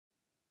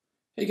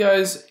Hey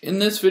guys, in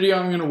this video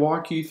I'm going to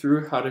walk you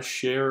through how to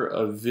share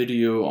a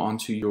video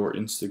onto your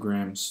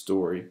Instagram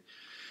story.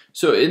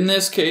 So in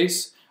this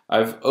case,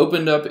 I've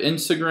opened up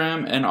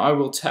Instagram and I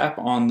will tap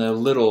on the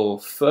little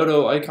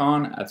photo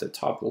icon at the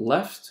top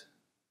left.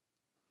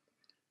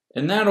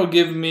 And that'll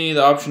give me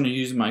the option to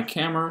use my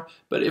camera.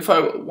 But if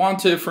I want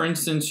to, for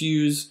instance,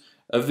 use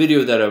a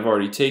video that I've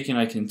already taken,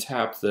 I can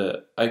tap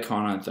the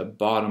icon at the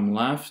bottom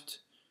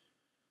left.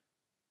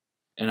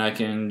 And I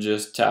can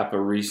just tap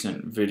a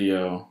recent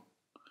video.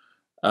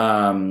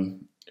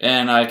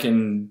 And I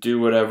can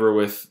do whatever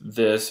with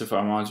this if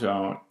I want to.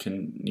 I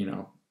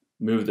can,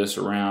 move this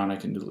around. I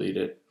can delete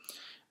it.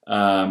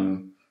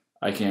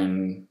 I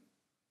can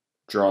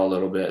draw a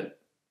little bit.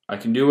 I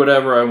can do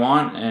whatever I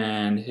want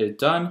and hit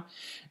done.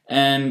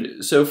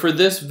 And so for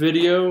this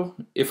video,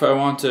 if I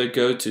want to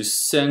go to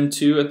send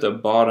to at the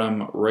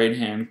bottom right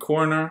hand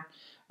corner,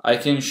 I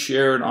can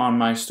share it on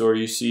my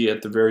story. You see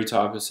at the very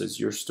top it says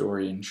your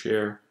story and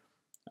share.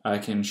 I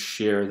can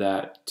share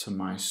that to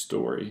my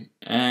story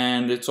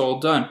and it's all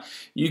done.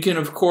 You can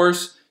of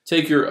course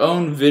take your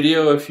own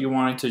video if you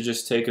wanted to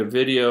just take a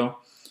video.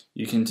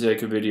 You can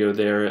take a video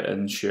there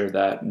and share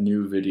that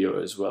new video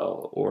as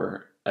well,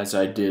 or as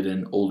I did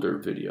an older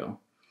video.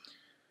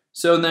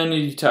 So then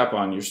you tap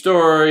on your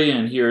story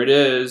and here it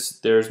is.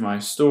 There's my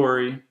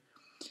story.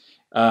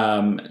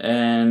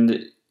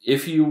 And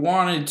if you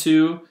want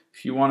to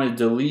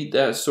delete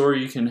that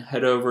story, you can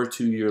head over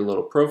to your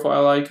little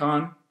profile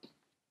icon.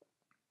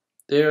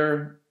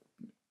 There,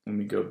 let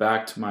me go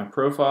back to my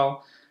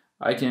profile.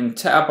 I can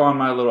tap on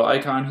my little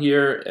icon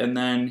here and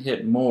then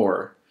hit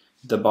more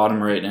at the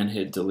bottom right and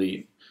hit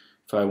delete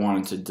if I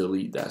wanted to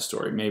delete that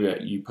story. Maybe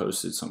you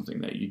posted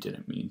something that you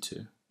didn't mean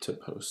to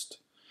post.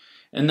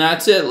 And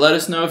that's it. Let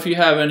us know if you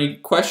have any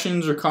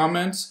questions or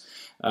comments,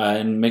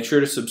 and make sure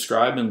to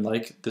subscribe and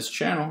like this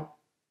channel.